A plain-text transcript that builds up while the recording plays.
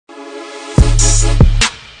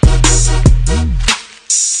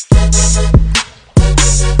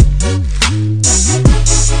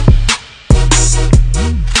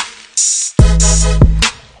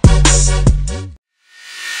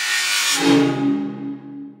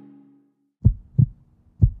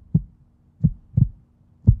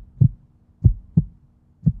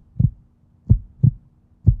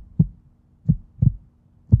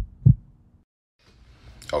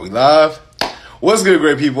Are we live? What's good,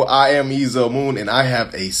 great people? I am Moon, and I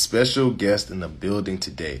have a special guest in the building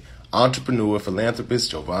today. Entrepreneur,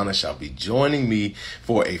 philanthropist Jovana shall be joining me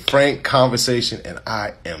for a frank conversation, and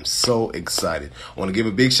I am so excited. I want to give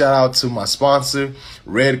a big shout out to my sponsor,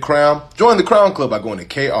 Red Crown. Join the Crown Club by going to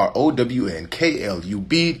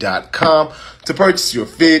KROWNKLUB.com to purchase your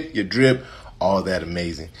fit, your drip, all that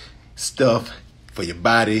amazing stuff for your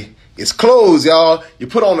body. It's clothes, y'all. You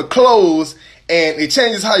put on the clothes, and it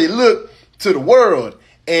changes how you look to the world.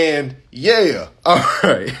 And yeah, all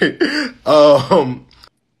right. Are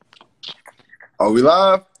we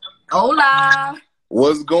live? Hola.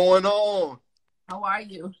 What's going on? How are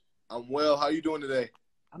you? I'm well. How you doing today?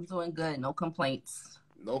 I'm doing good. No complaints.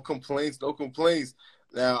 No complaints. No complaints.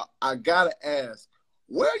 Now, I gotta ask,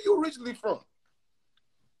 where are you originally from?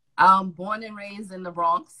 Born and raised in the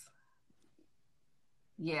Bronx.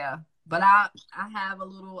 Yeah, but I have a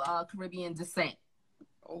little Caribbean descent.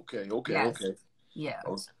 Okay. Yes. Yeah.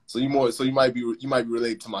 Oh, so you might be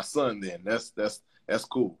related to my son then. That's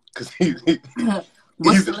cool. Cause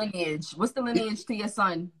What's the lineage? What's the lineage to your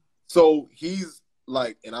son? So he's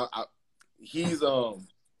like, and he's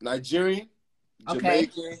Nigerian,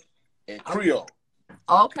 Jamaican, and Creole.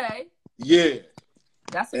 Okay. Yeah.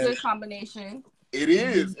 That's a good combination. It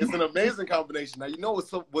is. It's an amazing combination. Now, you know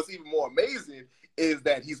what's even more amazing is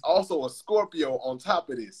that he's also a Scorpio on top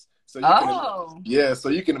of this. So so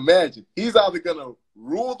you can imagine he's either gonna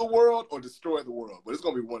rule the world or destroy the world, but it's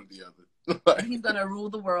gonna be one or the other. He's gonna rule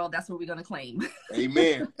the world. That's what we're gonna claim.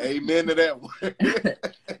 Amen. Amen to that one.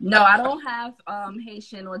 No, I don't have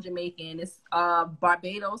Haitian or Jamaican. It's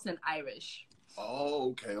Barbados and Irish.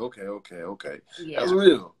 Oh, okay. Yeah. That's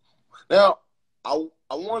real. Now, I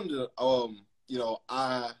wonder.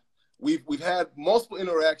 We've had multiple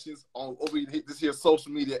interactions over this here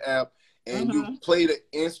social media app. And you played an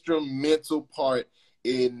instrumental part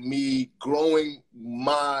in me growing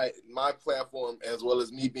my platform, as well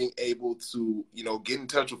as me being able to, get in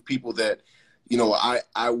touch with people that,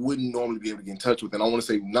 I wouldn't normally be able to get in touch with. And I want to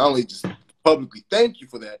say not only just publicly thank you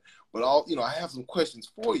for that, but I have some questions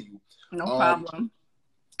for you. No problem.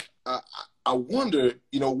 I wonder,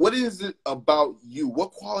 what is it about you?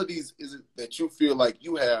 What qualities is it that you feel like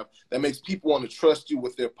you have that makes people want to trust you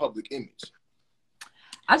with their public image?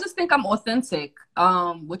 I just think I'm authentic.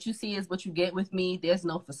 What you see is what you get with me. There's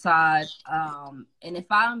no facade. And if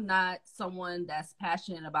I'm not someone that's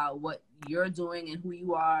passionate about what you're doing and who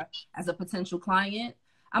you are as a potential client,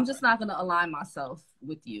 I'm just not going to align myself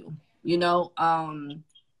with you.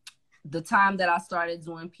 The time that I started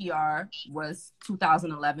doing PR was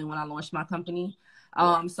 2011 when I launched my company.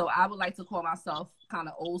 So I would like to call myself kind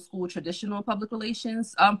of old school traditional public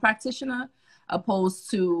relations practitioner, opposed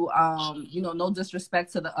to, no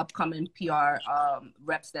disrespect to the upcoming PR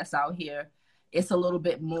reps that's out here. It's a little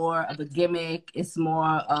bit more of a gimmick. It's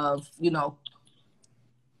more of,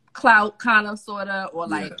 clout kind of, sort of, or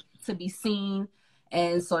like to be seen.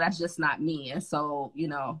 And so that's just not me. And so,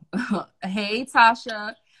 hey,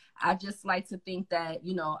 Tasha, I just like to think that,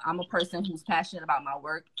 I'm a person who's passionate about my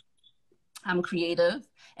work. I'm creative,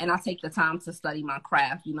 and I take the time to study my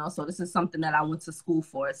craft, so this is something that I went to school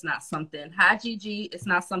for. It's not something, hi Gigi, it's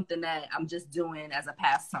not something that I'm just doing as a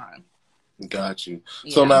pastime. Got you.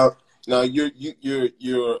 Yeah. So now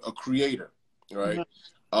you're a creator, right?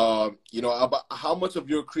 Mm-hmm. About how much of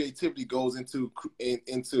your creativity goes into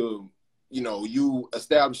you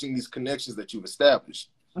establishing these connections that you've established?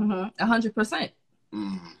 100%.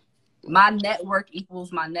 My network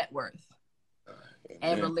equals my net worth.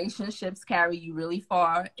 And relationships carry you really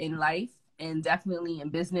far in life, and definitely in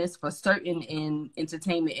business, for certain in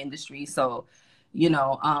entertainment industry. So,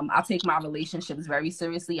 I take my relationships very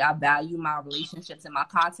seriously. I value my relationships and my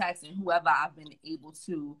contacts, and whoever I've been able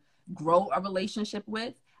to grow a relationship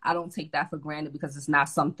with, I don't take that for granted, because it's not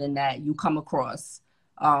something that you come across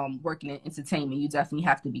working in entertainment. You definitely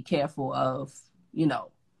have to be careful of,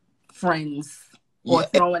 friends or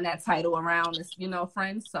throwing that title around as,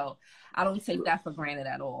 friends. So I don't take that for granted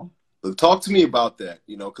at all. Talk to me about that,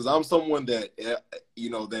 because I'm someone that,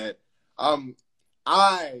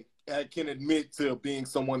 I can admit to being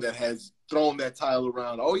someone that has thrown that title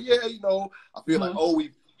around. Oh, yeah, I feel like,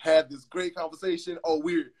 we've had this great conversation. Oh,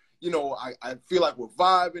 we're, I feel like we're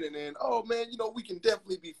vibing. And then, oh, man, we can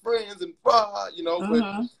definitely be friends and but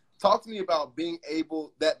talk to me about being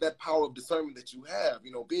able, that power of discernment that you have,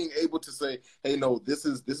 being able to say, hey, no, this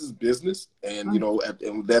is business. And,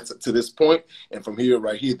 and that's to this point. And from here,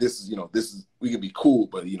 right here, this is, we can be cool,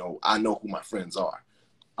 but, I know who my friends are.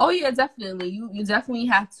 Oh, yeah, definitely. You definitely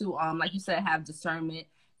have to, like you said, have discernment,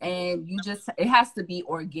 and it has to be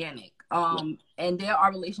organic. And there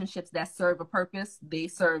are relationships that serve a purpose. They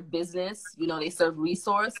serve business, you know, they serve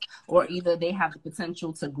resource, or either they have the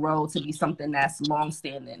potential to grow to be something that's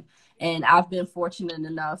long-standing. And I've been fortunate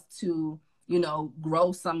enough to, you know,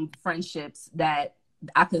 grow some friendships that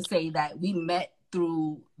I could say that we met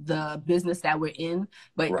through the business that we're in,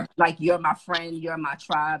 but like, you're my friend, you're my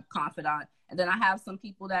tribe confidant. And then I have some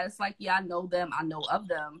people that it's like, yeah, I know them, I know of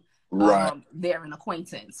them. They're an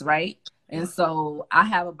acquaintance, right? And so I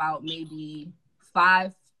have about maybe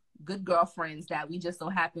 5 good girlfriends that we just so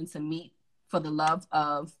happen to meet for the love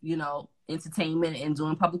of, you know, entertainment and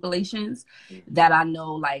doing public relations, that I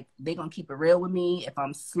know, like, they're gonna keep it real with me if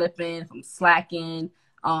I'm slipping, if I'm slacking,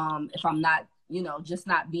 if I'm not, you know, just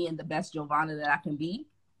not being the best Jovana that I can be.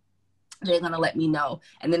 They're gonna let me know.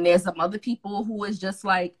 And then there's some other people who is just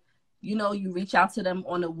like, you know, you reach out to them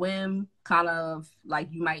on a whim, kind of like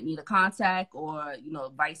you might need a contact, or, you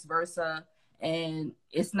know, vice versa. And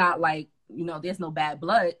it's not like, you know, there's no bad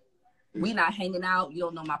blood. We not hanging out. You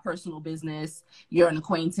don't know my personal business. You're an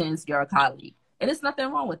acquaintance. You're a colleague. And there's nothing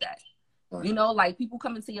wrong with that. You know, like, people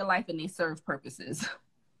come into your life and they serve purposes.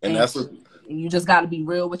 And that's you just got to be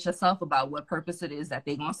real with yourself about what purpose it is that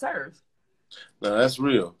they're going to serve. No, that's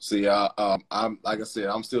real. See, I'm like I said,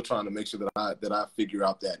 I'm still trying to make sure that I figure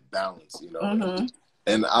out that balance, you know.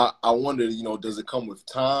 And I wonder, you know, does it come with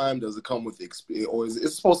time? Does it come with experience? Or is it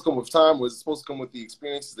supposed to come with time? Or is it supposed to come with the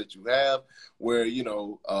experiences that you have? Where, you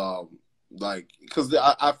know, like, because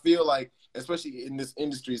I feel like, especially in this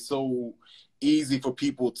industry, it's so easy for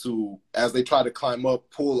people to, as they try to climb up,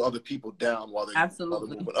 pull other people down while they're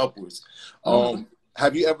moving upwards.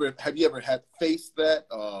 Have you ever had faced that?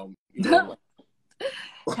 You know,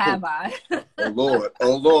 like, have I?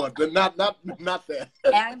 Oh Lord, not that.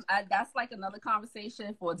 And that's like another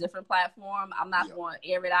conversation for a different platform. I'm not going to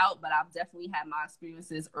air it out, but I've definitely had my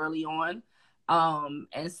experiences early on.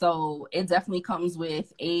 And so it definitely comes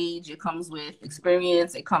with age, it comes with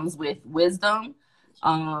experience, it comes with wisdom,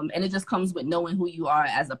 and it just comes with knowing who you are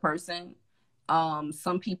as a person.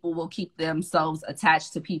 Some people will keep themselves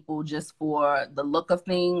attached to people just for the look of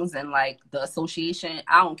things and like the association.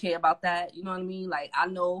 I don't care about that. You know what I mean? Like, I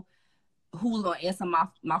know who's going to answer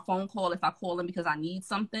my phone call if I call them because I need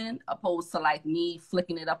something, opposed to like me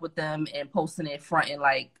flicking it up with them and posting it front and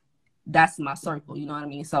like, that's my circle. You know what I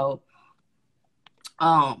mean? So,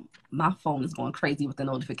 my phone is going crazy with the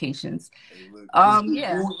notifications. Hey, look,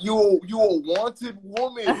 you a wanted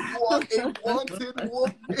woman. You are a wanted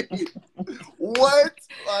woman. What?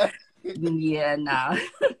 Yeah, nah.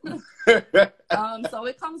 So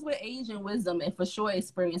it comes with age and wisdom, and for sure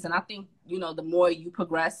experience. And I think, you know, the more you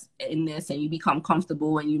progress in this and you become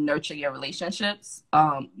comfortable and you nurture your relationships,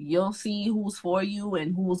 you'll see who's for you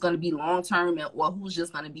and who's going to be long term, or who's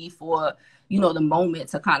just going to be for, you know, the moment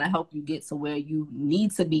to kind of help you get to where you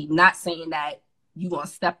need to be. Not saying that you're going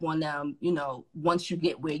to step on them, you know, once you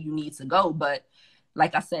get where you need to go, but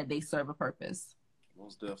like I said, they serve a purpose.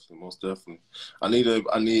 Most definitely. I need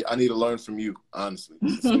to learn from you, honestly.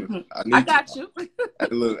 I got you.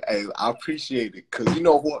 Look, hey, I appreciate it, because you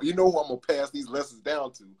know who I'm gonna pass these lessons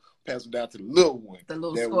down to. Pass them down to the little one. The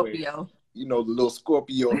little Scorpio. Way, you know, the little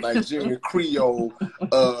Scorpio, Nigerian Creole,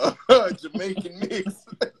 Jamaican mix.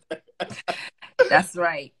 That's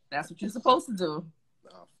right. That's what you're supposed to do.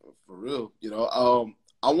 Nah, for real. You know,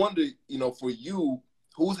 I wonder, you know, for you,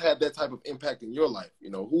 who's had that type of impact in your life? You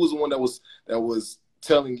know, who was the one that was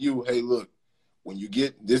telling you, hey, look, when you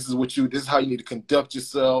get, this is how you need to conduct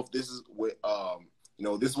yourself. This is what, you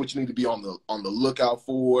know, this is what you need to be on the lookout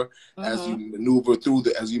for as you maneuver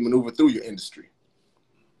through your industry.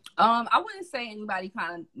 I wouldn't say anybody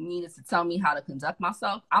kind of needed to tell me how to conduct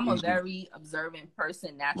myself. I'm a very observant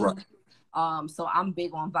person naturally. Right. So I'm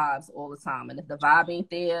big on vibes all the time. And if the vibe ain't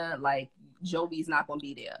there, like, Jovi's not going to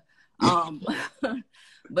be there.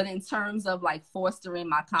 But in terms of like fostering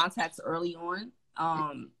my contacts early on,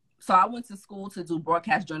 so I went to school to do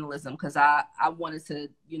broadcast journalism because I wanted to,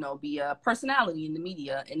 you know, be a personality in the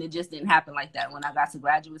media, and it just didn't happen like that. When I got to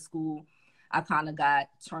graduate school, I kind of got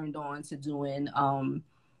turned on to doing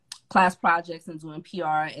class projects and doing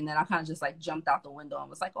PR, and then I kind of just like jumped out the window and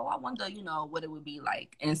was like, oh, I wonder, you know, what it would be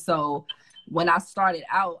like. And so when I started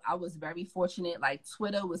out, I was very fortunate. Like,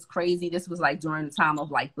 Twitter was crazy. This was like during the time of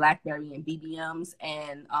like BlackBerry and BBMs,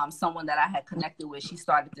 and someone that I had connected with, she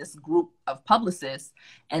started this group of publicists,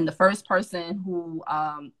 and the first person who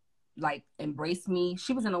like embraced me,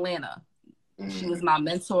 she was in Atlanta. She was my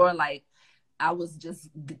mentor. Like, I was just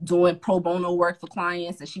doing pro bono work for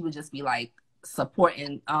clients, and she would just be like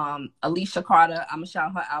supporting Alicia Carter. I'm gonna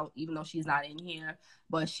shout her out, even though she's not in here,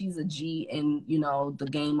 but she's a G in, you know, the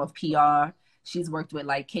game of PR. She's worked with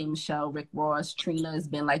like K. Michelle, Rick Ross, Trina has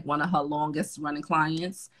been like one of her longest running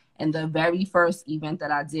clients. And the very first event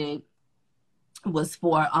that I did was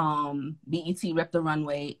for BET Rip the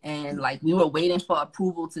Runway, and like we were waiting for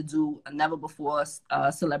approval to do a never before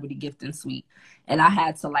celebrity gifting suite, and I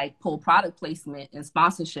had to like pull product placement and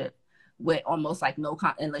sponsorship with almost like no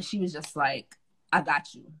and like she was just like, I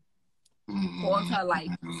got you. Called her like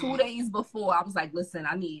 2 days before. I was like, listen,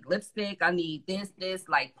 I need lipstick, I need this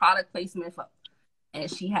like product placement for, and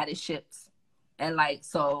she had it shipped. And like,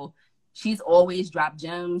 so she's always dropped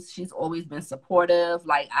gems. She's always been supportive.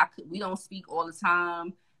 Like we don't speak all the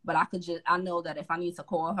time, but I know that if I need to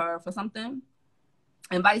call her for something,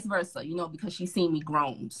 and vice versa, you know, because she's seen me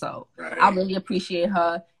grown. So right. I really appreciate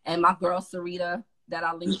her. And my girl Sarita that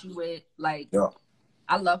I linked you with, like,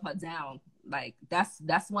 I love her down. Like that's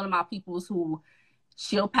one of my peoples who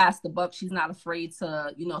she'll pass the buck. She's not afraid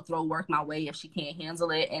to, you know, throw work my way if she can't handle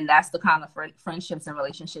it. And that's the kind of friendships and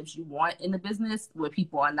relationships you want in the business, where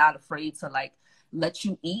people are not afraid to like let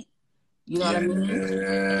you eat. You know what I mean?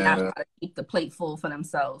 And not try to keep the plate full for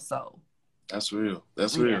themselves. So that's real.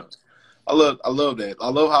 That's real. I love that. I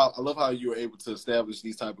love how you were able to establish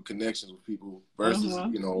these type of connections with people versus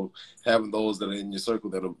you know, having those that are in your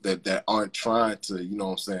circle that aren't trying to, you know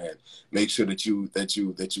what I'm saying, make sure that you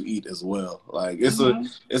eat as well. Like it's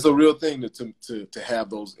a real thing to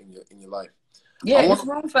have those in your life. Yeah, it's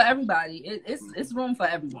room for everybody. It's room for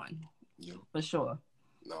everyone. Yeah. For sure.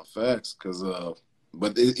 No, facts, because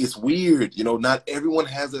but it's weird, you know, not everyone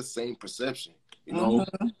has that same perception, you know.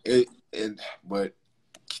 But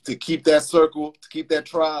to keep that circle, to keep that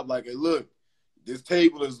tribe, like, hey, look, this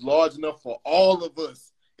table is large enough for all of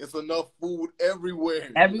us. It's enough food everywhere.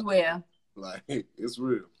 Everywhere. Like, it's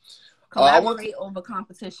real. Collaborate over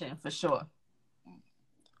competition, for sure.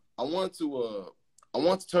 I want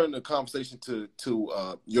to turn the conversation to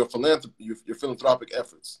your philanthropic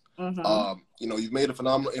efforts. You know, you've made a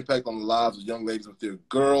phenomenal impact on the lives of young ladies with their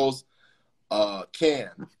Girls Can,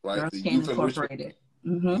 right? Girls the Can Youth Incorporated.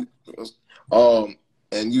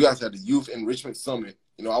 And you guys had the Youth Enrichment Summit.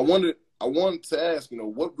 You know, I wanted to ask, you know,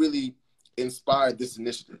 what really inspired this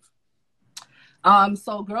initiative?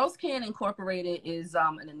 So Girls Can Incorporated is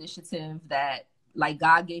an initiative that, like,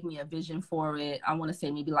 God gave me a vision for it. I want to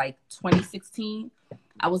say maybe like 2016.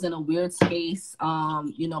 I was in a weird space,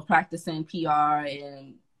 you know, practicing PR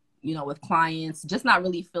and, you know, with clients, just not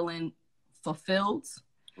really feeling fulfilled.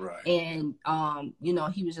 Right. And, you know,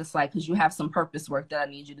 he was just like, because you have some purpose work that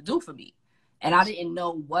I need you to do for me. And I didn't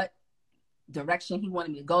know what direction he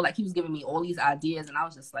wanted me to go. Like, he was giving me all these ideas, and I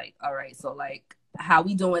was just like, all right, so like, how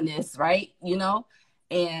we doing this, right? You know?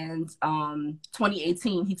 And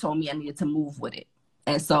 2018, he told me I needed to move with it.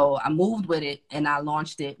 And so I moved with it, and I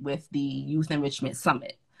launched it with the Youth Enrichment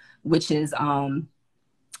Summit, which is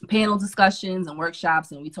panel discussions and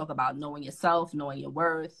workshops. And we talk about knowing yourself, knowing your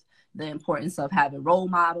worth, the importance of having role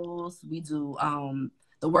models. We do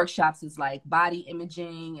the workshops is like body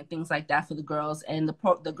imaging and things like that for the girls. And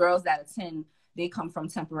the girls that attend, they come from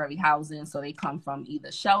temporary housing. So they come from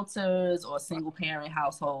either shelters or single parent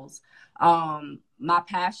households. My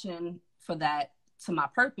passion for that, to my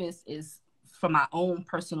purpose, is from my own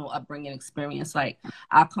personal upbringing experience. Like,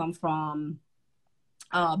 I come from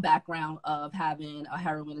a background of having a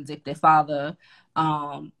heroin addicted father,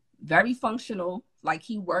 very functional, like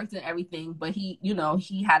he worked and everything, but he, you know,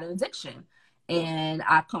 he had an addiction. And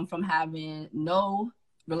I come from having no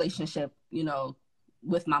relationship, you know,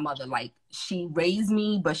 with my mother. Like, she raised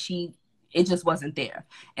me, but it just wasn't there.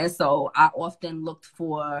 And so I often looked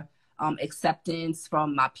for acceptance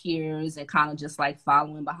from my peers and kind of just like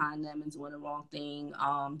following behind them and doing the wrong thing,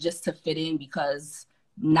 just to fit in, because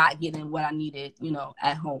not getting what I needed, you know,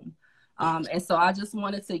 at home. And so I just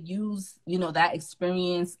wanted to use, you know, that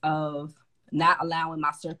experience of not allowing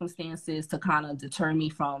my circumstances to kind of deter me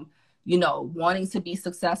from, you know, wanting to be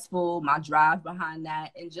successful, my drive behind that,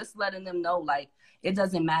 and just letting them know, like, it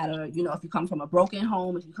doesn't matter, you know, if you come from a broken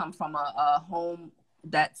home, if you come from a home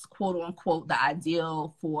that's quote unquote the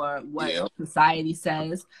ideal for what society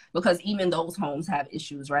says, because even those homes have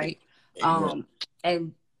issues, right?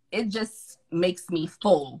 And it just makes me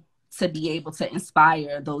full to be able to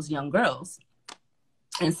inspire those young girls.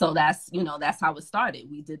 And so that's, you know, that's how it started.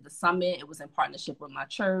 We did the summit. It was in partnership with my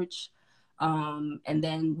church. And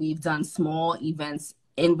then we've done small events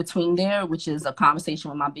in between there, which is a conversation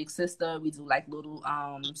with my big sister. We do like little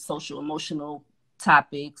social emotional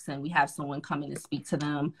topics, and we have someone come in and speak to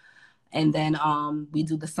them. And then we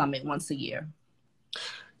do the summit once a year.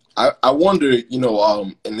 I wonder, you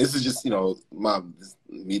know, and this is just, you know,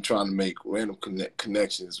 me trying to make random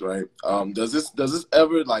connections, right? Does this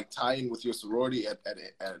ever like tie in with your sorority at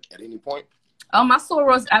any point? My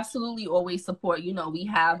sorors absolutely always support. You know, we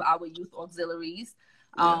have our youth auxiliaries.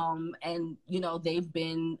 And you know, they've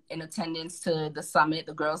been in attendance to the summit.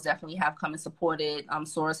 The girls definitely have come and supported.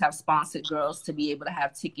 Sorors have sponsored girls to be able to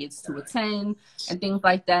have tickets to attend and things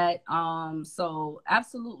like that. So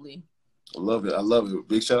absolutely. I love it. I love it.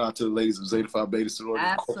 Big shout out to the ladies of Zeta Phi Beta Sorority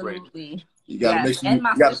Incorporated. Absolutely. You got to make sure and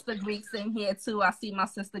my sister Greeks in here too. I see my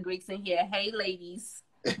sister Greeks in here. Hey, ladies.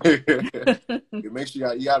 Make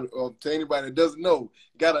sure you got to anybody that doesn't know,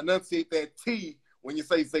 you got to enunciate that T when you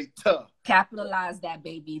say Zeta. Capitalize that,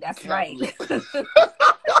 baby. That's right.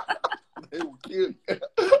 They will kill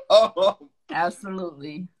you.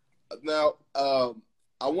 Absolutely. Now,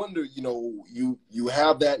 I wonder, you know, you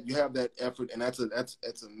have that effort, and that's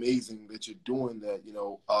amazing that you're doing that. You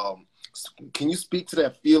know, can you speak to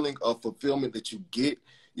that feeling of fulfillment that you get?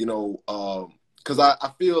 You know, because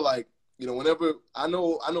I feel like, you know, whenever I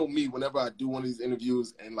know me, whenever I do one of these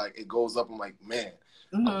interviews and like it goes up, I'm like, man,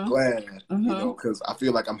 I'm glad, you know, because I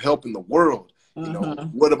feel like I'm helping the world. You know,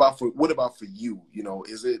 what about for you? You know,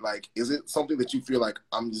 is it something that you feel like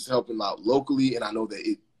I'm just helping out locally, and I know that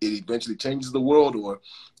it eventually changes the world, or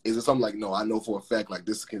is it something like, no, I know for a fact like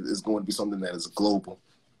this is going to be something that is global?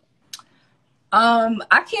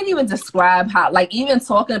 I can't even describe how, like, even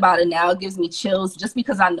talking about it now, it gives me chills just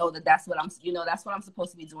because I know that that's what I'm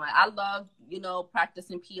supposed to be doing. I love, you know,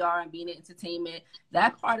 practicing PR and being in entertainment.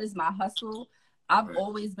 That part is my hustle. I've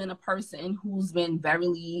always been a person who's been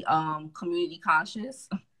very community conscious.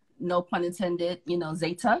 No pun intended, you know,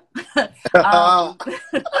 Zeta.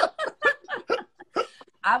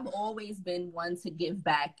 I've always been one to give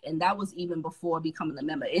back, and that was even before becoming a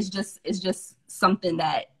member. It's just something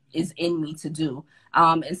that is in me to do.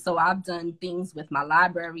 And so I've done things with my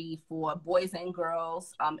library for boys and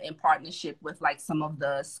girls in partnership with like some of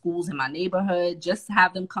the schools in my neighborhood, just to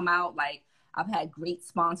have them come out. Like, I've had great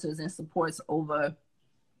sponsors and supports over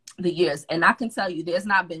the years. And I can tell you, there's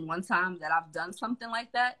not been one time that I've done something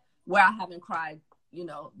like that where I haven't cried, you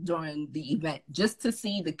know, during the event, just to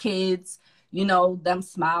see the kids, you know, them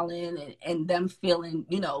smiling and them feeling,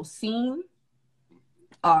 you know, seen.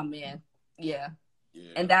 Oh man. Yeah.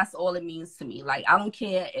 And that's all it means to me. Like, I don't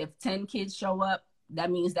care if 10 kids show up,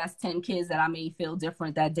 that means that's 10 kids that I may feel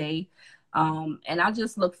different that day. And I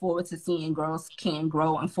just look forward to seeing Girls Can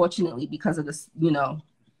Grow. Unfortunately, because of this, you know,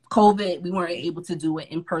 COVID, we weren't able to do an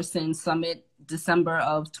in-person summit December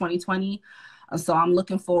of 2020. So I'm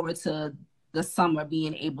looking forward to the summer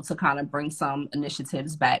being able to kind of bring some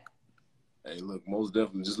initiatives back. Hey, look, most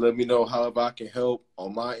definitely. Just let me know however I can help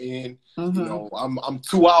on my end. You know, I'm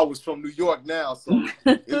 2 hours from New York now, so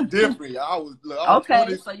it's different.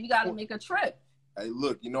 Okay, so you got to make a trip. Hey,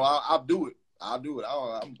 look, you know, I'll do it.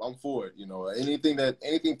 I'm for it. You know, anything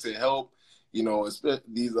to help. You know,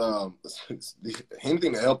 these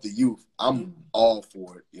anything to help the youth. I'm all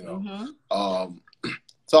for it. You know,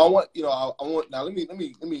 so I want, you know, I want now. Let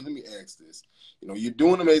me ask this. You know, you're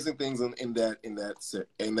doing amazing things in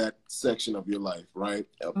that section of your life, right?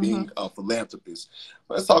 Being a philanthropist.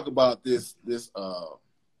 Let's talk about this. Let's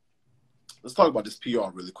talk about this PR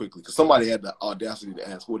really quickly, because somebody had the audacity to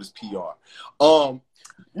ask, "What is PR?"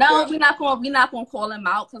 No, we're not gonna call them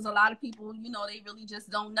out, because a lot of people, you know, they really just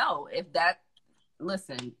don't know.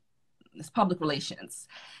 Listen, it's public relations.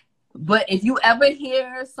 But if you ever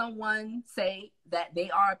hear someone say that they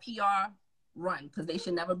are a PR, run, because they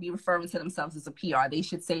should never be referring to themselves as a PR. They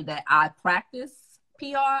should say that I practice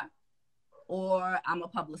PR or I'm a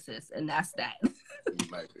publicist, and that's that.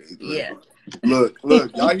 Yeah. Look,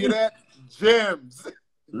 y'all hear that? Gems.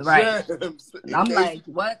 Right. Gems. I'm like,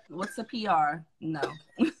 what's a PR? No.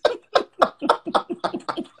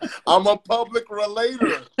 I'm a public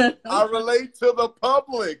relator. I relate to the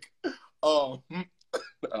public. All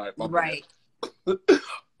right, my right. But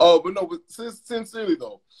no, but sincerely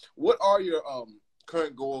though, what are your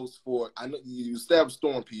current goals for? I know you established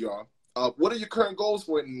Storm PR. What are your current goals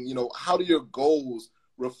for it, and you know, how do your goals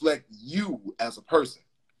reflect you as a person?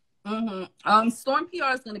 Storm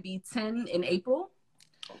PR is going to be 10 in April.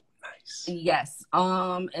 Oh, nice. Yes.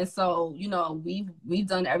 And so, you know, we've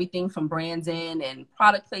done everything from branding and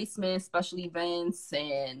product placement, special events,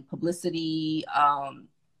 and publicity.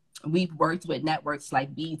 We've worked with networks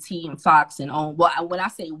like BT and Fox and on. Well, when I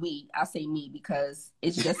say we, I say me, because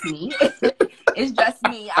it's just me. It's just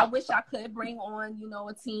me. I wish I could bring on, you know,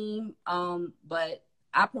 a team. But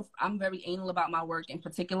I'm very anal about my work in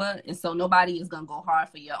particular, and so nobody is gonna go hard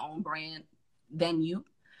for your own brand than you.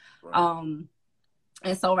 Right.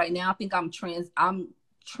 And so right now, I think I'm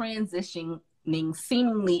transitioning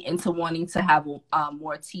seemingly into wanting to have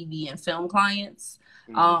more TV and film clients.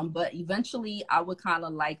 But eventually I would kind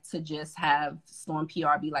of like to just have Storm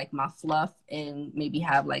PR be like my fluff, and maybe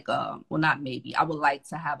have like not maybe, I would like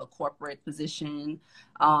to have a corporate position,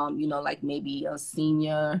 you know, like maybe a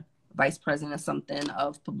senior vice president or something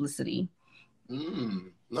of publicity.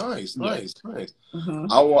 Nice.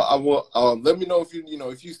 I will let me know if you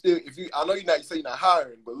know, if you I know you say you're not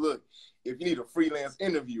hiring, but look, if you need a freelance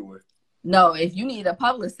interviewer. No, if you need a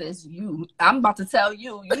publicist, I'm about to tell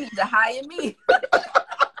you, you need to hire me.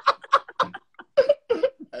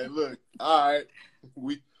 Hey, look, all right,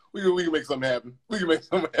 we can make something happen. We can make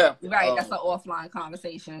something happen. Right, that's an offline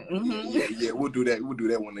conversation. Yeah, we'll do that. We'll do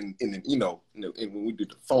that one in you know, when we do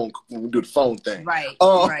the phone thing. Right,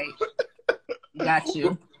 right. Got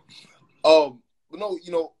you. But no,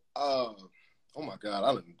 you know, oh my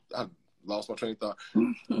God, I lost my train of thought.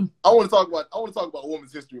 I want to talk about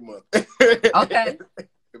Women's History Month. Okay.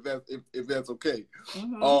 if that's okay.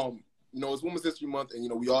 You know, it's Women's History Month, and you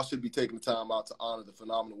know, we all should be taking the time out to honor the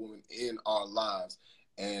phenomenal women in our lives.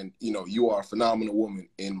 And you know, you are a phenomenal woman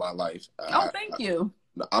in my life. Thank you.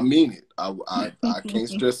 I mean it. I can't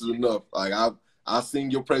stress it enough. Like I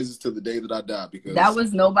sing your praises to the day that I die, because that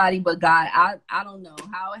was nobody but God. I don't know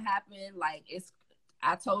how it happened. Like,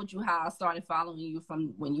 I told you how I started following you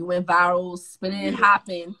from when you went viral, spinning and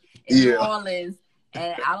hopping in New Orleans.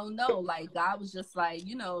 And I don't know, like, God was just like,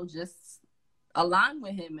 you know, just align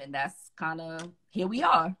with him. And that's kind of, here we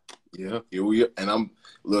are. Yeah, here we are. And I'm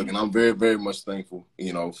very, very much thankful,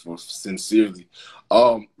 you know, for sincerely.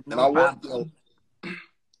 And I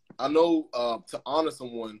know to honor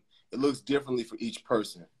someone, it looks differently for each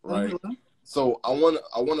person, right? So I wanna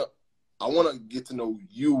get to know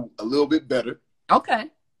you a little bit better. Okay.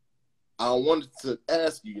 I wanted to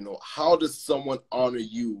ask you, you know, how does someone honor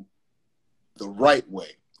you the right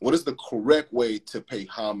way? What is the correct way to pay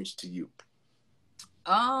homage to you?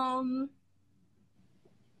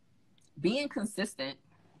 Being consistent.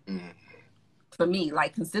 For me,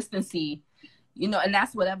 like, consistency, you know, and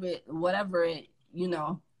that's whatever it, you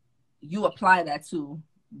know, you apply that to,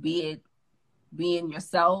 be it being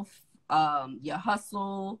yourself, your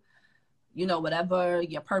hustle, you know, whatever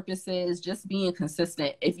your purpose is, just being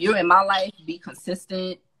consistent. If you're in my life, be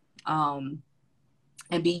consistent, and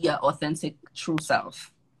be your authentic, true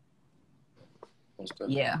self.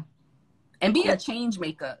 Yeah. And be a change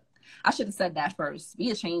maker. I should have said that first.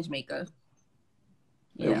 Be a change maker.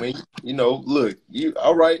 Yeah. I mean, you know, look, you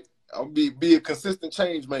all right. I'll be a consistent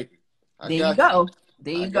change maker. There you go.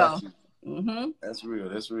 That's real.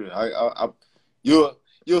 That's real. You'll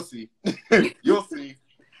see. You'll see.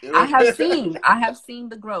 I have seen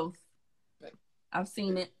the growth. I've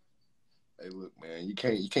seen it. Hey, look, man, you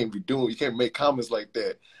can't make comments like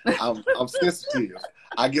that. I'm sensitive.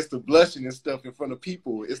 I get to blushing and stuff in front of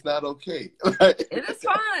people. It's not okay. It is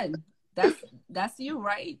fine. That's you,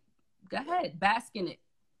 right? Go ahead, bask in it.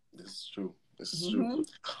 This is true. This is true.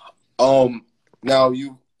 Now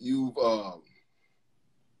you've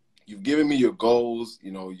given me your goals.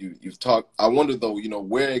 You know, you've talked. I wonder though, you know,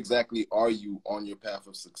 where exactly are you on your path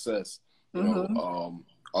of success? You know,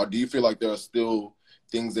 or do you feel like there are still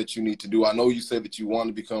things that you need to do? I know you said that you want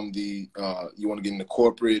to become you want to get into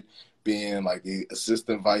corporate, being like the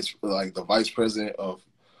the vice president of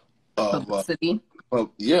publicity.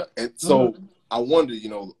 Yeah, and so I wonder, you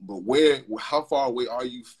know, but how far away are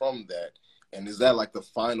you from that? And is that like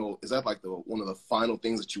one of the final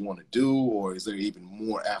things that you want to do, or is there even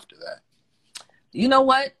more after that? You know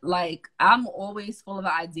what? Like, I'm always full of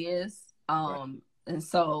ideas. Right. And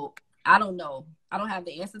so I don't know. I don't have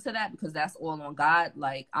the answer to that, because that's all on God.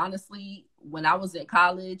 Like, honestly, when I was in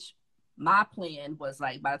college, my plan was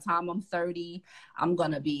like, by the time I'm 30, I'm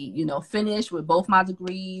going to be, you know, finished with both my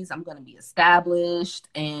degrees. I'm going to be established.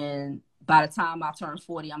 And by the time I turn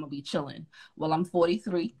 40, I'm going to be chilling. Well, I'm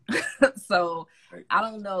 43. So right. I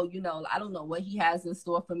don't know, you know, I don't know what he has in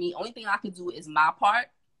store for me. Only thing I could do is my part,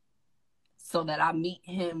 so that I meet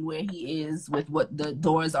him where he is with what the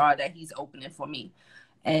doors are that he's opening for me.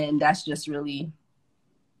 And that's just really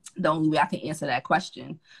the only way I can answer that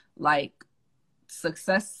question. Like,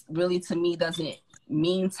 success really to me doesn't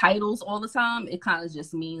mean titles all the time. It kind of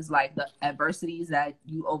just means like the adversities that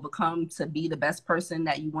you overcome to be the best person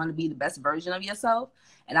that you want to be, the best version of yourself.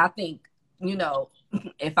 And I think, you know,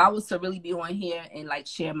 if I was to really be on here and like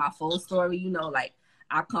share my full story, you know, like,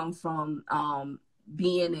 I come from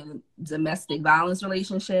being in a domestic violence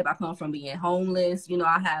relationship. I come from being homeless. You know,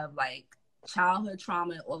 I have like childhood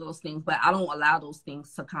trauma and all those things, but I don't allow those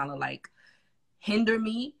things to kind of like hinder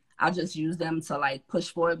me. I just use them to like push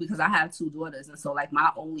forward, because I have 2 daughters. And so like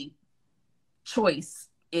my only choice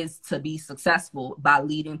is to be successful by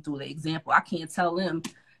leading through the example. I can't tell them,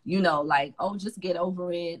 you know, like, oh, just get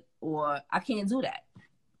over it, or I can't do that.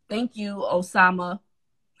 Thank you, Osama.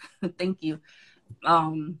 Thank you.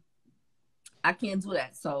 I can't do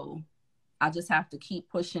that. So I just have to keep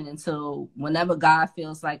pushing until whenever God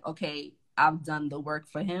feels like, okay, I've done the work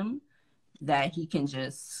for him, that he can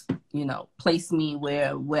just, you know, place me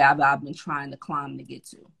where I've been trying to climb to get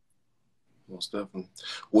to. Most definitely.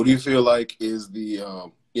 What do you feel like is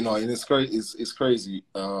the, you know, and it's crazy. It's crazy.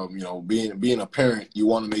 You know, being a parent, you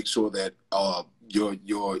want to make sure that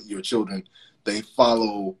your children, they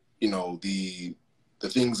follow, you know, the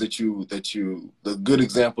things the good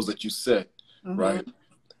examples that you set, right?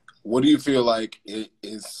 What do you feel like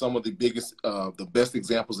is some of the biggest, the best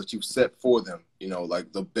examples that you've set for them? You know,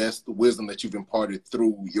 like the best wisdom that you've imparted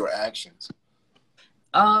through your actions.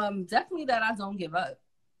 Definitely that I don't give up.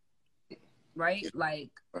 Right?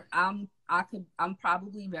 Like I am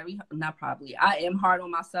hard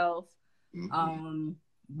on myself.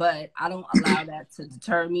 But I don't allow that to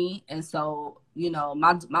deter me. And so, you know,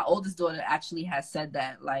 my oldest daughter actually has said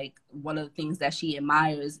that, like, one of the things that she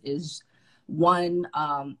admires is, one,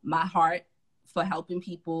 my heart for helping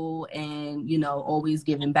people and, you know, always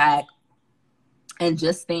giving back and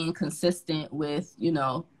just staying consistent with, you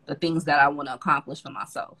know, the things that I want to accomplish for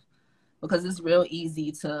myself. Because it's real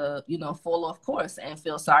easy to, you know, fall off course and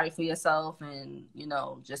feel sorry for yourself and, you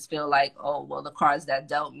know, just feel like, oh, well, the cards that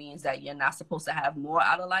dealt means that you're not supposed to have more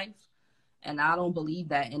out of life. And I don't believe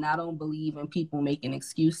that. And I don't believe in people making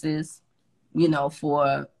excuses, you know,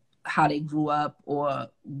 for how they grew up or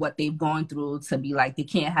what they've gone through to be like they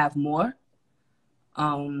can't have more.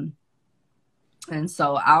 And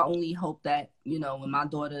so I only hope that, you know, when my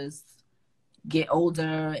daughters get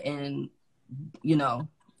older and, you know,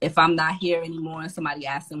 if I'm not here anymore and somebody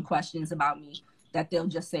asks them questions about me, that they'll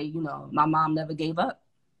just say, you know, my mom never gave up.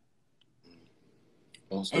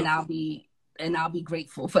 And I'll be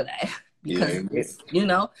grateful for that. Because, you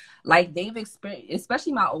know, like they've experienced,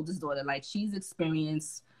 especially my oldest daughter, like she's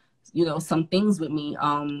experienced, you know, some things with me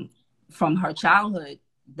from her childhood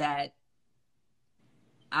that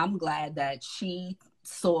I'm glad that she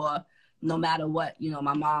saw. No matter what, you know,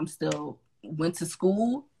 my mom still went to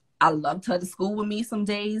school. I loved her to school with me some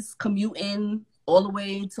days, commuting all the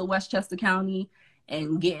way to Westchester County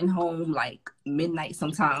and getting home like midnight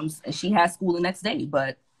sometimes. And she had school the next day.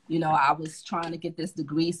 But, you know, I was trying to get this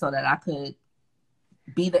degree so that I could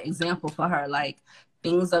be the example for her. Like,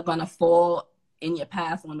 things are going to fall in your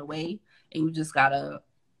path on the way, and you just got to,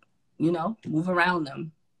 you know, move around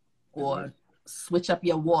them or switch up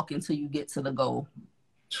your walk until you get to the goal.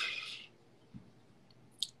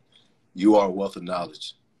 You are a wealth of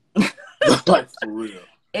knowledge. Like, for real.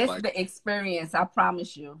 It's like, the experience. I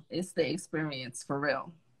promise you. It's the experience, for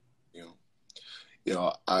real. You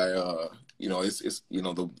know, you know, it's, you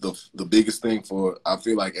know, the biggest thing for, I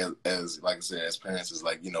feel like as like I said, as parents is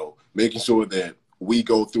like, you know, making sure that we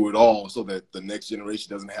go through it all so that the next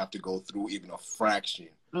generation doesn't have to go through even a fraction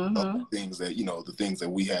of the things that, you know, the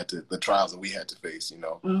trials that we had to face, you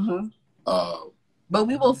know. But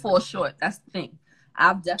we will fall short. That's the thing.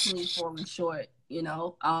 I've definitely fallen short, you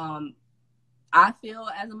know. I feel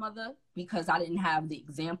as a mother, because I didn't have the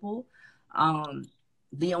example,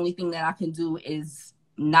 the only thing that I can do is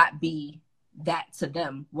not be that to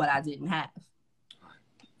them, what I didn't have.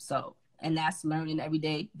 So, and that's learning every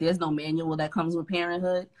day. There's no manual that comes with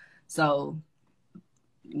parenthood. So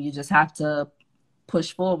you just have to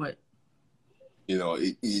push forward. You know,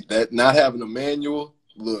 that not having a manual,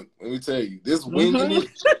 look, let me tell you, this winging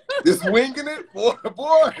it, boy,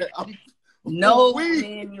 no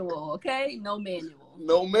manual, okay? No manual.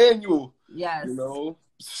 No manual. Yes. You know,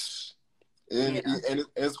 and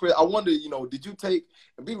it's crazy. I wonder, you know, did you take,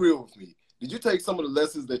 and be real with me, did you take some of the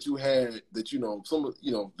lessons that you had, that, you know,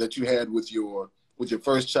 that you had with your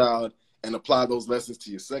first child and apply those lessons to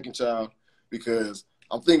your second child? Because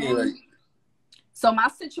I'm thinking, like, so my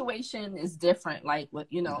situation is different. Like, with,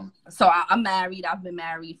 you know, so I'm married. I've been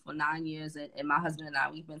married for 9 years, and my husband and I,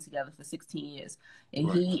 we've been together for 16 years.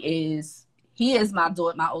 And he is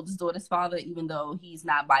my oldest daughter's father, even though he's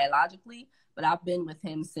not biologically, but I've been with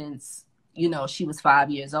him since, you know, she was 5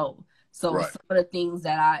 years old. So some of the things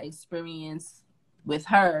that I experienced with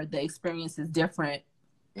her, the experience is different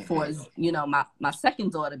for, you know, my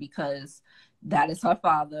second daughter, because that is her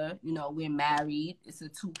father. You know, we're married. It's a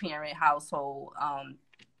 2-parent household.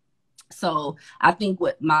 So I think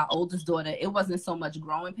with my oldest daughter, it wasn't so much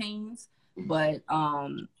growing pains, but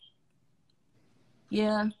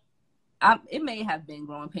yeah, it may have been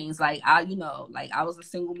growing pains. Like, you know, like I was a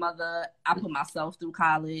single mother. I put myself through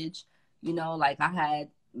college, you know, like I had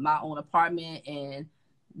my own apartment, and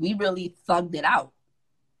we really thugged it out.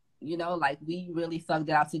 You know, like we really thugged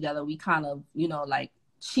it out together. We kind of, you know, like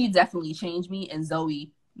she definitely changed me and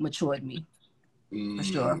Zoe matured me. For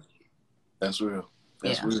sure. That's real.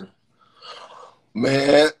 That's yeah. real.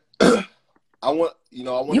 Man,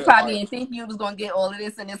 You probably didn't think you was gonna get all of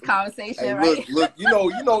this in this conversation, hey, right? Look, you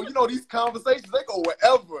know, these conversations, they go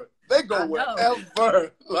wherever. They go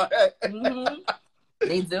wherever. Like,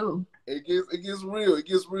 they do. It gets real. It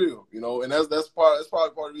gets real, you know, and that's probably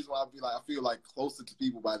part of the reason why I feel like closer to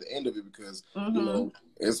people by the end of it, because you know,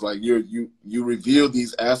 it's like you reveal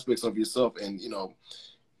these aspects of yourself, and you know,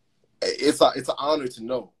 it's an honor to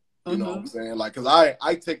know. You know what I'm saying? Like, because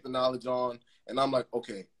I take the knowledge on, and I'm like,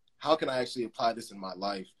 okay, how can I actually apply this in my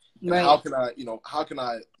life? And how can I, you know, how can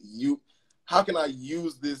I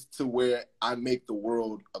use this to where I make the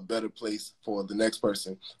world a better place for the next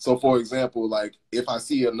person? So, for example, like if I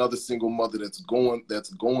see another single mother that's going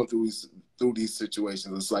through these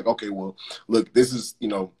situations, it's like, okay, well, look, this is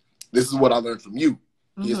what I learned from you.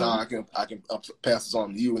 Here's how I can pass this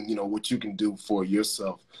on to you, and you know what you can do for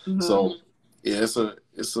yourself. So, yeah, it's a.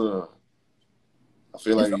 I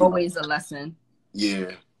feel like it's always a lesson.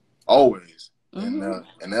 Yeah, always, and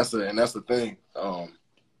that's the thing. I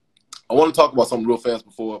want to talk about something real fast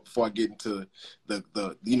before I get into the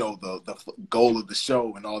goal of the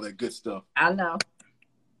show and all that good stuff. I know.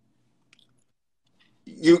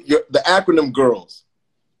 The acronym GIRLS.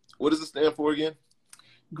 What does it stand for again?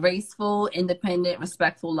 Graceful, independent,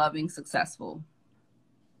 respectful, loving, successful.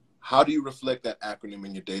 How do you reflect that acronym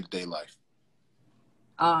in your day-to-day life?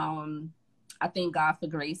 I thank God for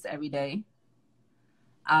grace every day.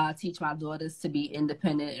 I teach my daughters to be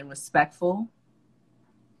independent and respectful.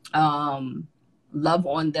 Love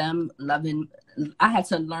on them, I had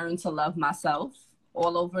to learn to love myself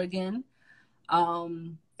all over again.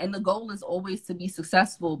 And the goal is always to be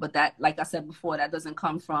successful, but that, like I said before, that doesn't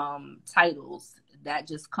come from titles. That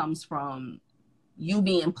just comes from you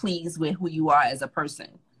being pleased with who you are as a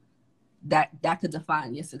person. That could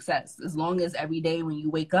define your success. As long as every day when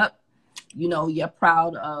you wake up, you know, you're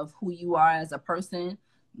proud of who you are as a person,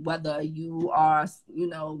 whether you are, you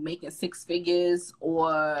know, making six figures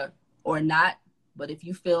or not. But if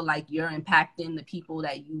you feel like you're impacting the people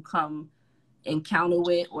that you come encounter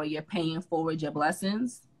with, or you're paying forward your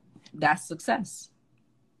blessings, that's success.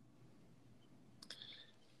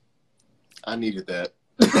 I needed that.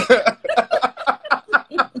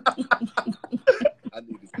 I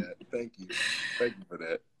needed that. Thank you for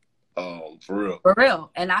that. For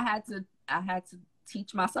real. And I had to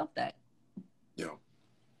teach myself that. Yeah.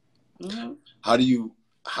 How do you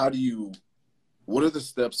what are the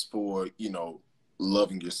steps for, you know,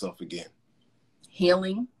 loving yourself again?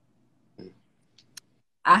 Healing.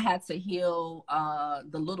 I had to heal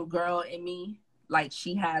the little girl in me. Like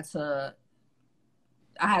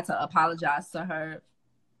I had to apologize to her.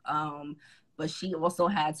 But she also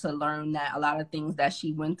had to learn that a lot of things that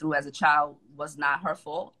she went through as a child was not her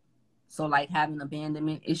fault. So like having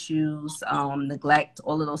abandonment issues, neglect,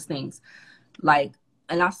 all of those things. Like,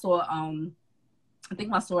 and I saw, I think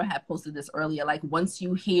my story had posted this earlier. Like once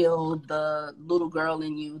you heal the little girl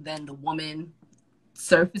in you, then the woman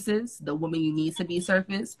surfaces, the woman you need to be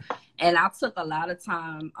surface. And I took a lot of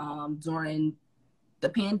time during the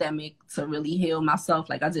pandemic to really heal myself.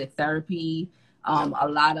 Like I did therapy, a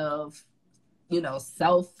lot of, you know,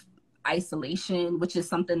 self-isolation, which is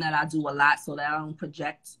something that I do a lot so that I don't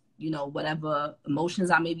project, you know, whatever emotions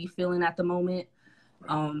I may be feeling at the moment.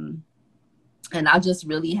 And I just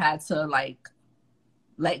really had to like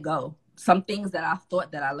let go. Some things that I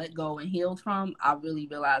thought that I let go and healed from, I really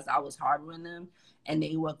realized I was harboring them, and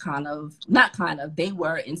they were they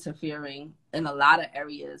were interfering in a lot of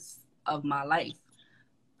areas of my life.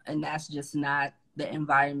 And that's just not the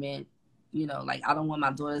environment, you know, like I don't want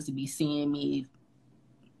my daughters to be seeing me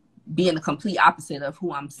being the complete opposite of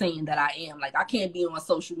who I'm saying that I am. Like I can't be on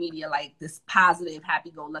social media like this positive,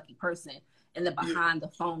 happy-go-lucky person, and then behind the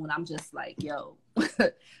phone I'm just like, yo,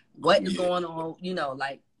 what is going on? You know,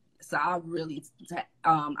 like, so I really,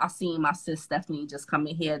 I seen my sis Stephanie just come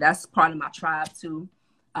in here. That's part of my tribe too.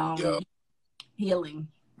 Healing.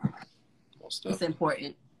 It's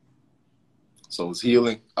important. So it's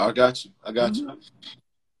healing. I got you.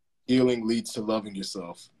 Healing leads to loving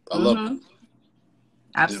yourself. I love it.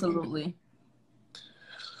 Absolutely.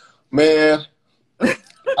 Man,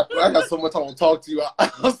 I got so much I want to talk to you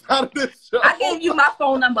outside of this show. I gave you my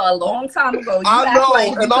phone number a long time ago. You I know, like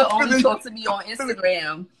and you could only talk to me on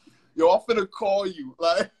Instagram. Yo, I'm finna call you.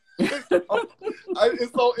 Like, it's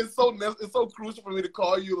so crucial for me to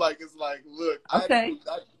call you. Like, it's like, look, okay,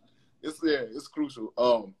 it's crucial.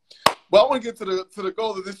 But I want to get to the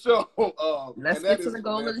goal of this show. Let's get to the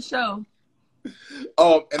goal of the show.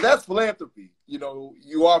 And that's philanthropy. You know,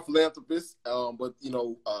 you are a philanthropist, but you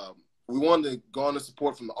know, we want to garner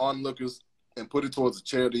support from the onlookers and put it towards a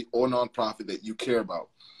charity or nonprofit that you care about.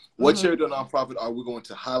 What charity or nonprofit are we going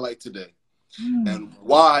to highlight today? And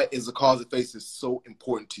why is the cause it faces so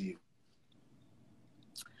important to you?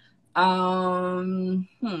 I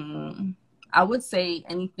would say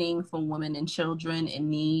anything for women and children in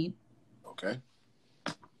need. Okay.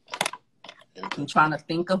 I'm trying to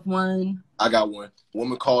think of one. I got one.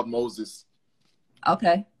 Woman Called Moses.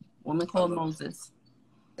 Okay. Woman Called Moses.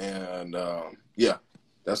 And yeah,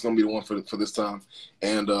 that's gonna be the one for this time.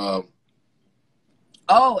 And and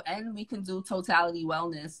we can do Totality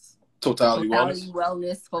Wellness. Totality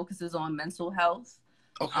Wellness focuses on mental health.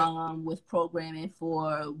 Okay. With programming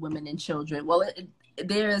for women and children. Well,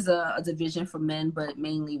 there is a division for men, but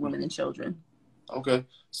mainly women and children. Okay.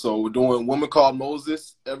 So we're doing Woman Called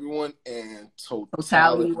Moses, everyone, and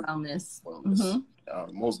Totality Wellness.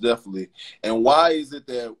 Most definitely. And why is it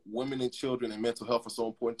that women and children and mental health are so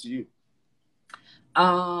important to you?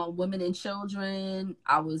 Women and children,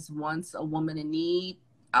 I was once a woman in need.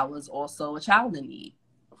 I was also a child in need.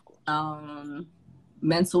 Of course.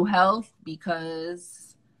 Mental health,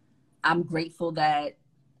 because I'm grateful that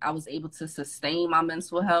I was able to sustain my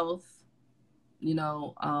mental health, you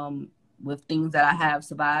know, with things that I have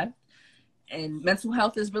survived. And mental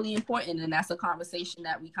health is really important, and that's a conversation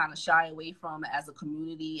that we kind of shy away from as a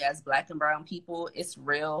community, as Black and brown people. It's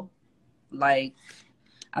real. Like,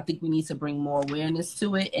 I think we need to bring more awareness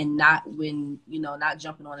to it, and not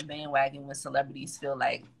jumping on a bandwagon when celebrities feel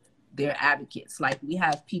like they're advocates. Like, we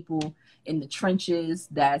have people in the trenches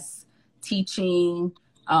that's teaching,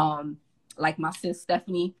 like my sis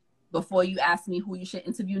Stephanie. Before you ask me who you should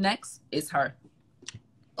interview next, it's her.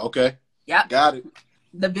 Okay. Yep. Got it.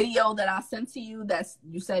 The video that I sent to you that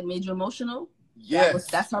you said made you emotional. Yes.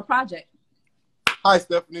 That's her project. Hi,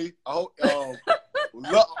 Stephanie. I hope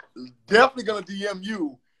definitely gonna DM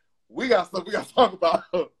you. We got stuff we gotta talk about.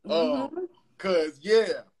 Cause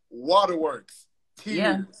waterworks. Tears.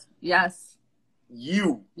 Yeah. Yes.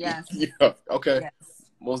 You. Yes. Yeah. Okay.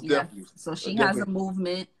 Yes. Most definitely. So she has a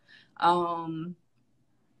movement.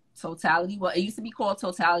 Totality. Well, it used to be called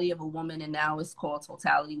Totality of a Woman, and now it's called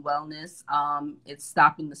Totality Wellness. It's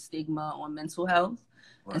stopping the stigma on mental health,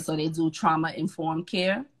 and so they do trauma-informed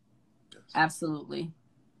care. Yes. Absolutely.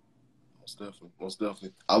 Most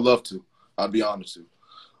definitely. I love to. I'll be honest with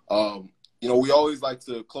you. You know, we always like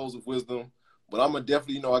to close with wisdom, but I'm gonna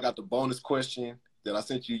definitely, I got the bonus question that I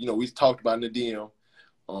sent you. You know, we talked about in the DM.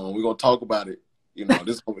 We're gonna talk about it. You know,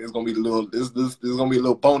 this is gonna be this is gonna be a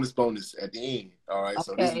little bonus at the end. All right.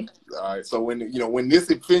 Okay. So when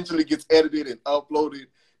this eventually gets edited and uploaded,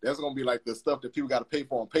 that's gonna be like the stuff that people got to pay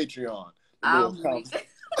for on Patreon.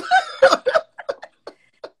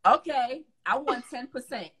 Okay, I want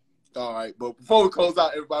 10%. All right, but before we close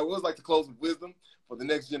out, everybody, we always like to close with wisdom for the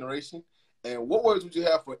next generation. And what words would you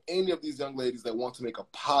have for any of these young ladies that want to make a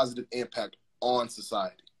positive impact on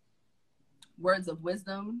society? Words of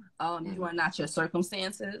wisdom. You are not your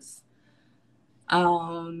circumstances.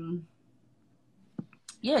 Your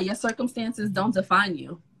circumstances don't define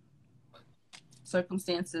you.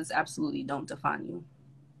 Circumstances absolutely don't define you.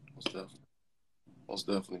 Most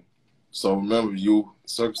definitely. So remember,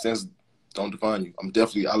 circumstances don't define you.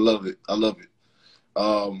 I love it.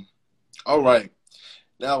 All right.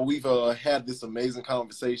 Now we've had this amazing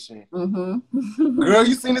conversation. Girl,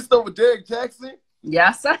 you seen this stuff with Derek Jackson?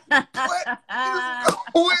 Yes.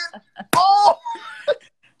 Oh!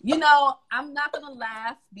 You know, I'm not going to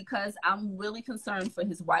laugh because I'm really concerned for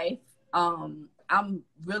his wife. I'm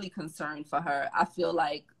really concerned for her. I feel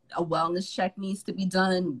like a wellness check needs to be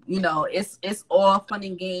done. You know, it's all fun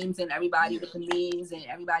and games, and everybody with the memes, and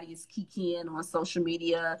everybody is kikiing on social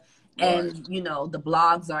media. And, the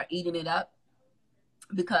blogs are eating it up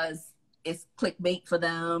because it's clickbait for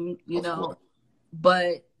them,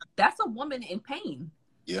 But that's a woman in pain.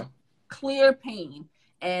 Yeah. Clear pain.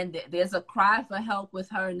 And there's a cry for help with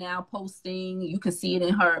her now posting. You can see it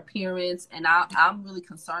in her appearance. And I'm really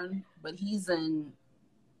concerned. But he's in,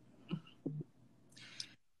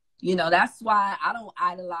 that's why I don't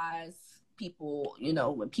idolize people,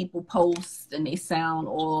 when people post and they sound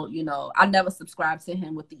all, I never subscribed to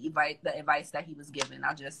him with the advice that he was given.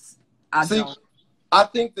 I don't. I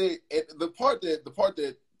think that the part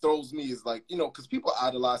that throws me is like, because people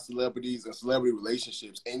idolize celebrities and celebrity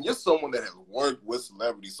relationships, and you're someone that has worked with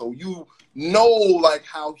celebrities, so like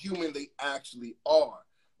how human they actually are,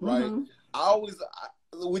 right?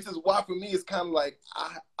 Which is why for me it's kind of like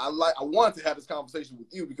I wanted to have this conversation with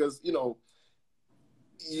you because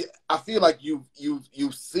yeah, I feel like you've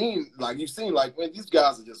seen like man, these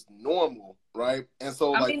guys are just normal, right? And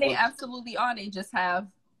so I like mean, they absolutely are. They just have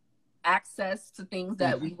access to things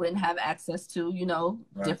that we wouldn't have access to, you know,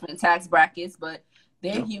 right. different tax brackets, but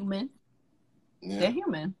they're Yep. human. Yeah. They're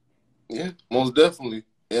human. Yeah, most definitely.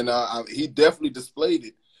 And he definitely displayed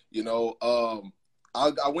it. You know,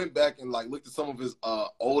 I went back and like looked at some of his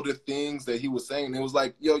older things that he was saying. It was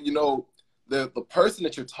like, yo, you know, the person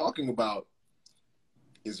that you're talking about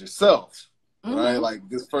is yourself, right? Like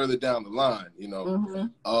just further down the line, you know.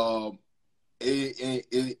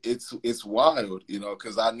 It's wild, you know,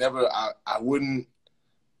 because I wouldn't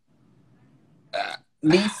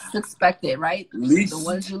least expected, right? The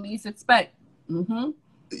ones you least expect.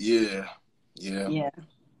 Yeah.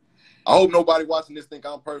 I hope nobody watching this think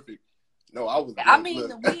I'm perfect. No, I was. I mean,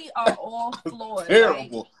 we are all flawed.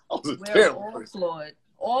 Terrible. Right? We're all person. Flawed.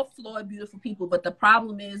 All flawed, beautiful people. But the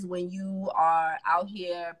problem is when you are out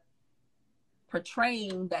here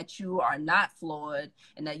portraying that you are not flawed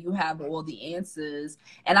and that you have all the answers.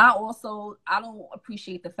 And I don't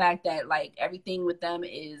appreciate the fact that like everything with them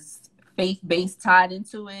is faith-based tied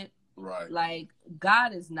into it. Right. Like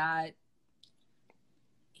God is not,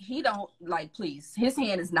 he don't like, please, his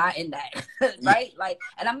hand is not in that. Right. Like,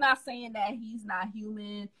 and I'm not saying that he's not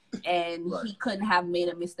human and he couldn't have made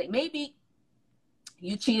a mistake. Maybe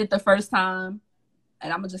you cheated the first time,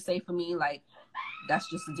 and I'm gonna just say for me, like, that's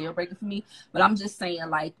just a deal breaker for me. But I'm just saying,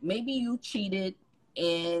 like, maybe you cheated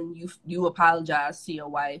and you apologize to your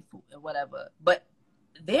wife or whatever. But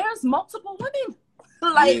there's multiple women.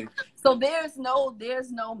 Like, so there's no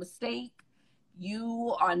mistake.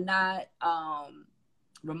 You are not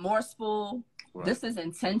remorseful. Right. This is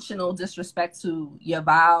intentional disrespect to your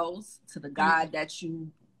vows, to the God that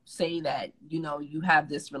you say that, you know, you have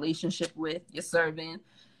this relationship with, your servant.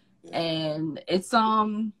 And it's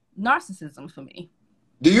narcissism for me.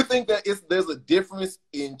 Do you think that there's a difference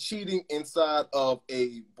in cheating inside of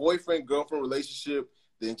a boyfriend-girlfriend relationship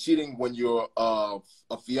than cheating when you're a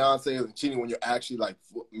fiance and cheating when you're actually like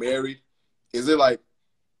married? Is it like,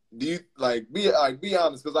 do you like be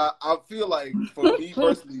honest? Because I feel like for me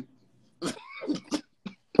personally,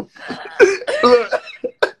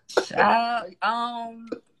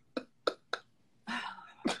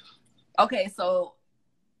 okay, so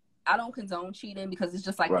I don't condone cheating because it's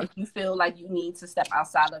just like if you feel like you need to step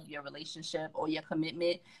outside of your relationship or your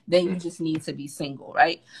commitment, then you just need to be single,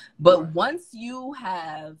 right? But once you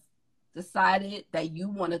have decided that you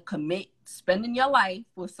want to commit spending your life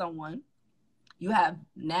with someone, you have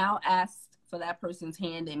now asked for that person's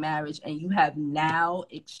hand in marriage and you have now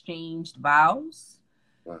exchanged vows.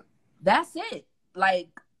 That's it. Like,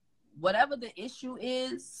 whatever the issue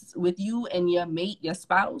is with you and your mate, your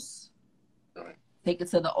spouse, take it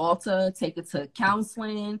to the altar, take it to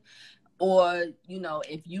counseling, or, you know,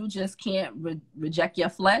 if you just can't reject your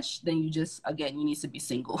flesh, then you just, again, you need to be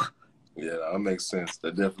single. Yeah, that makes sense.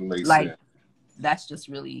 That definitely makes sense. That's just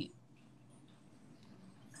really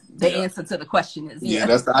the answer to the question is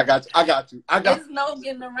that's I got you. There's no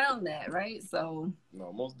getting around that, right? So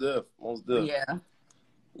no, most def.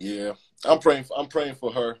 Yeah. I'm praying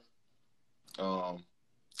for her.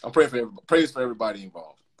 I'm praying for praise for everybody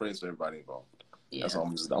involved. Praise for everybody involved. Yeah. That's all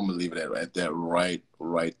I'm gonna leave it at that right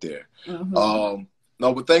there. No,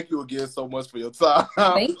 but thank you again so much for your time.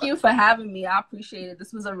 Thank you for having me. I appreciate it.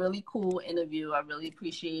 This was a really cool interview. I really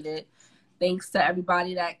appreciate it. Thanks to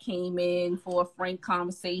everybody that came in for a frank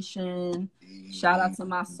conversation. Shout out to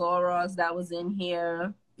my sorors that was in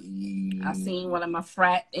here. I seen one of my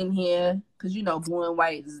frat in here because, you know, blue and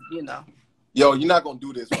white is, you know. Yo, you're not gonna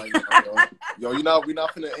do this right now, yo. We're not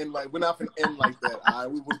finna end like that. All right?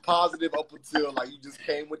 We was positive up until like you just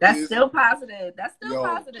came with this. That's still positive. That's still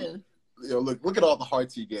positive. Yo, look at all the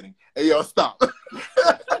hearts you're getting. Hey, yo, stop.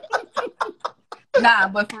 Nah,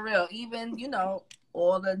 but for real, even, you know,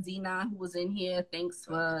 all the D9 who was in here, thanks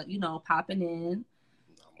for, you know, popping in.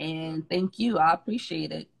 And thank you. I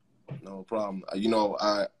appreciate it. No problem. You know,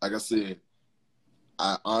 like I said,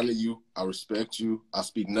 I honor you. I respect you. I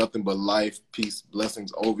speak nothing but life, peace,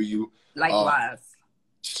 blessings over you. Likewise.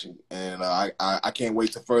 And I can't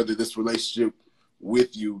wait to further this relationship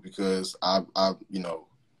with you because I you know,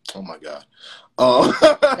 oh my God.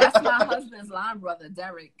 That's my husband's line brother,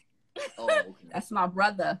 Derek. Oh, okay. That's my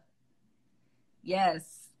brother.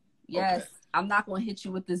 Yes. Okay. I'm not going to hit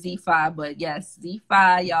you with the Z5, but yes,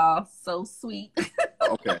 Z5, y'all, so sweet.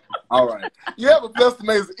 Okay. All right. You have a blessed,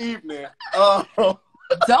 amazing evening.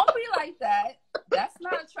 Don't be like that. That's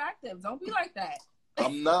not attractive. Don't be like that.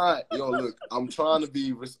 I'm not. Yo, look, I'm trying to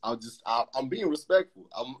be, I'm being respectful.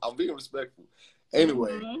 I'm being respectful.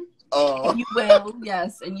 Anyway. And you will.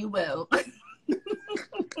 Yes, and you will.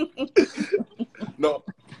 No,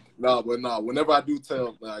 whenever I do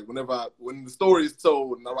tell, like, when the story is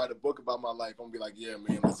told and I write a book about my life, I'm gonna be like, yeah,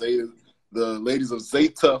 man, the ladies of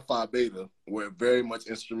Zeta Phi Beta were very much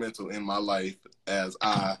instrumental in my life as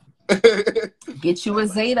I get you a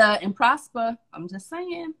Zeta and prosper. I'm just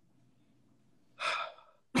saying.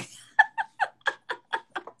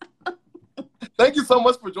 Thank you so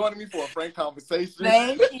much for joining me for a frank conversation.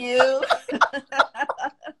 Thank you.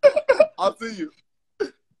 I'll see you.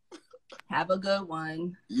 Have a good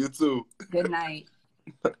one. You too. Good night.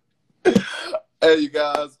 Hey, you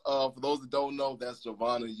guys, for those that don't know, that's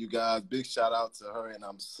Jovana. You guys, big shout out to her, and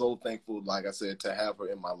I'm so thankful, like I said, to have her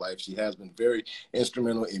in my life. She has been very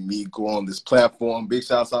instrumental in me growing this platform. Big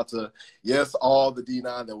shouts out to, yes, all the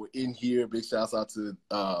D9 that were in here. Big shouts out to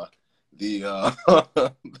the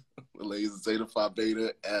ladies of Zeta Phi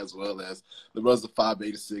Beta, as well as the brothers of Phi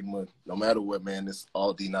Beta Sigma. No matter what, man, it's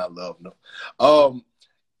all D9 love. No.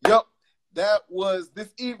 Yep. That was this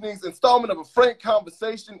evening's installment of A Frank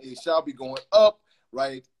Conversation. It shall be going up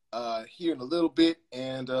right here in a little bit.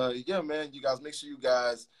 And yeah, man, you guys, make sure you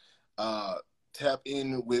guys tap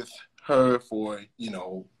in with her for, you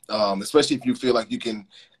know, especially if you feel like you can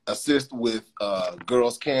assist with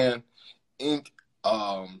Girls Can Inc.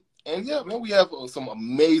 And yeah, man, we have some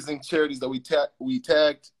amazing charities that we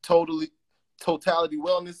tagged. Totality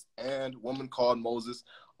Wellness and Woman Called Moses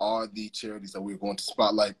are the charities that we're going to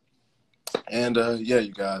spotlight. And yeah,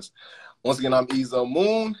 you guys, once again, I'm Ezel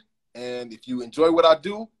Moon, and if you enjoy what I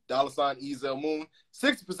do, $ Ezel Moon,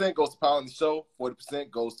 60% goes to powering the show, 40%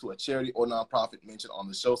 goes to a charity or nonprofit mentioned on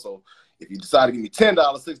the show. So if you decide to give me $10,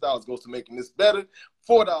 $6 goes to making this better,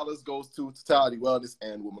 $4 goes to Totality Wellness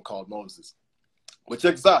and Woman Called Moses. But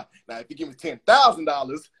check this out. Now, if you give me $10,000,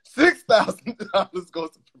 $6,000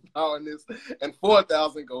 goes to powering this, and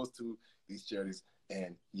 $4,000 goes to these charities.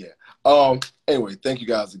 And yeah. Anyway, thank you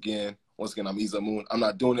guys again. Once again, I'm Ezel Moon. I'm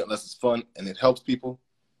not doing it unless it's fun and it helps people.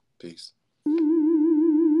 Peace.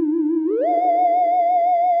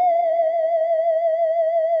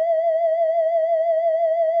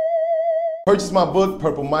 Purchase my book,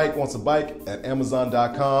 Purple Mike Wants a Bike, at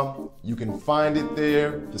Amazon.com. You can find it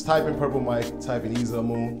there. Just type in Purple Mike, type in Ezel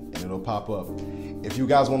Moon, and it'll pop up. If you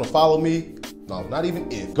guys want to follow me, no, not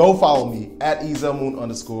even if, go follow me at Ezel Moon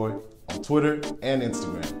 _ on Twitter and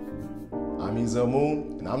Instagram. I'm Ezel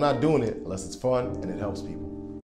Moon, and I'm not doing it unless it's fun and it helps people.